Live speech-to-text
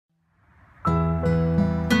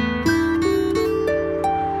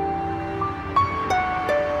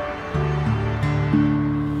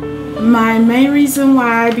My main reason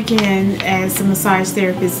why I began as a massage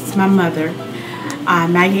therapist is my mother,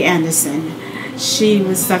 Maggie Anderson. She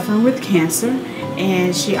was suffering with cancer,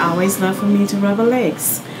 and she always loved for me to rub her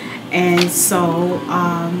legs. And so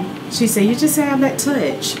she said, you just have that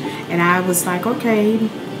touch. And I was like, okay.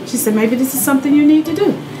 She said, maybe this is something you need to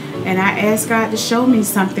do. And I asked God to show me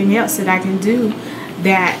something else that I can do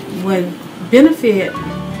that would benefit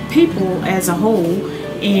people as a whole,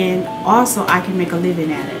 and also I can make a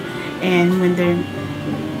living at it. And when the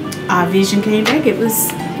vision came back, it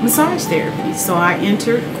was massage therapy. So I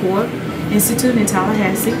entered Core Institute in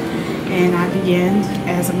Tallahassee, and I began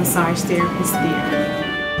as a massage therapist there.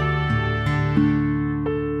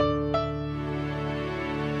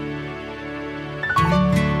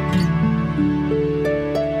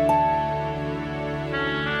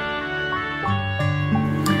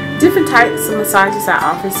 Different types of massages I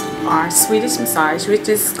offer are Swedish massage, which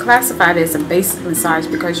is classified as a basic massage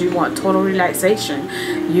because you want total relaxation.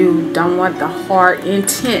 You don't want the hard,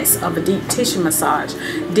 intense of a deep tissue massage.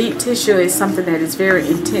 Deep tissue is something that is very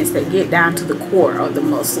intense, that get down to the core of the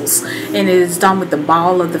muscles, and it is done with the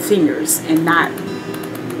ball of the fingers and not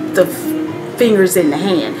the fingers in the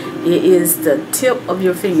hand. It is the tip of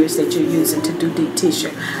your fingers that you're using to do deep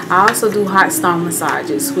tissue. I also do hot stone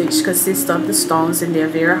massages, which consist of the stones, and they're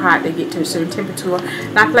very hot. They get to a certain temperature,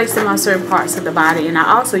 and I place them on certain parts of the body, and I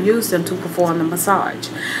also use them to perform the massage.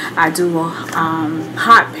 I do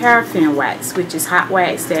hot paraffin wax, which is hot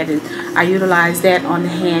wax that I utilize that on the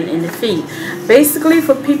hand and the feet. Basically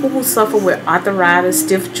for people who suffer with arthritis,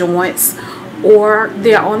 stiff joints, or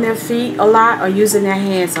they're on their feet a lot or using their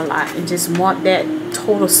hands a lot and just want that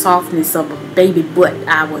total softness of a baby butt,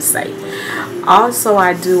 I would say. Also,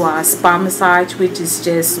 I do a spa massage, which is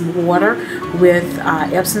just water with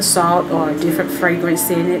Epsom salt or a different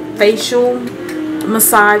fragrance in it. Facial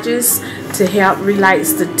massages to help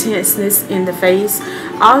relax the tenseness in the face.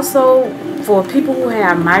 Also, for people who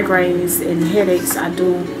have migraines and headaches, I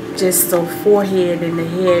do just the forehead and the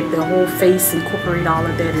head, the whole face, incorporate all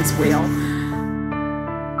of that as well.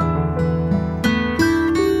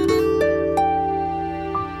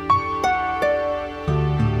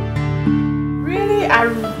 I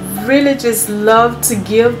really just love to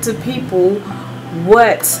give to people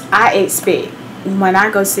what I expect when I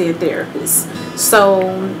go see a therapist. So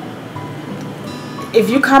if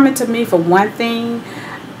you're coming to me for one thing,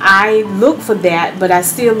 I look for that, but I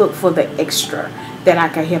still look for the extra that I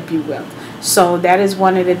can help you with. So that is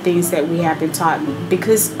one of the things that we have been taught,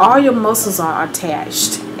 because all your muscles are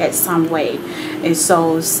attached at some way. And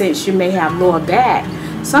so since you may have lower back,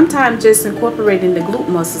 sometimes just incorporating the glute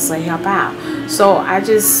muscles will help out. So I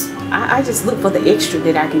just look for the extra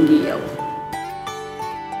that I can give.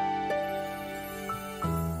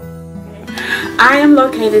 I am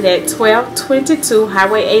located at 1222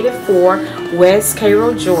 Highway 84, West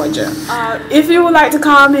Cairo, Georgia. If you would like to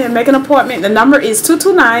call me and make an appointment, the number is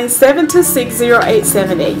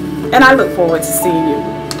 229-726-0878. And I look forward to seeing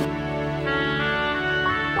you.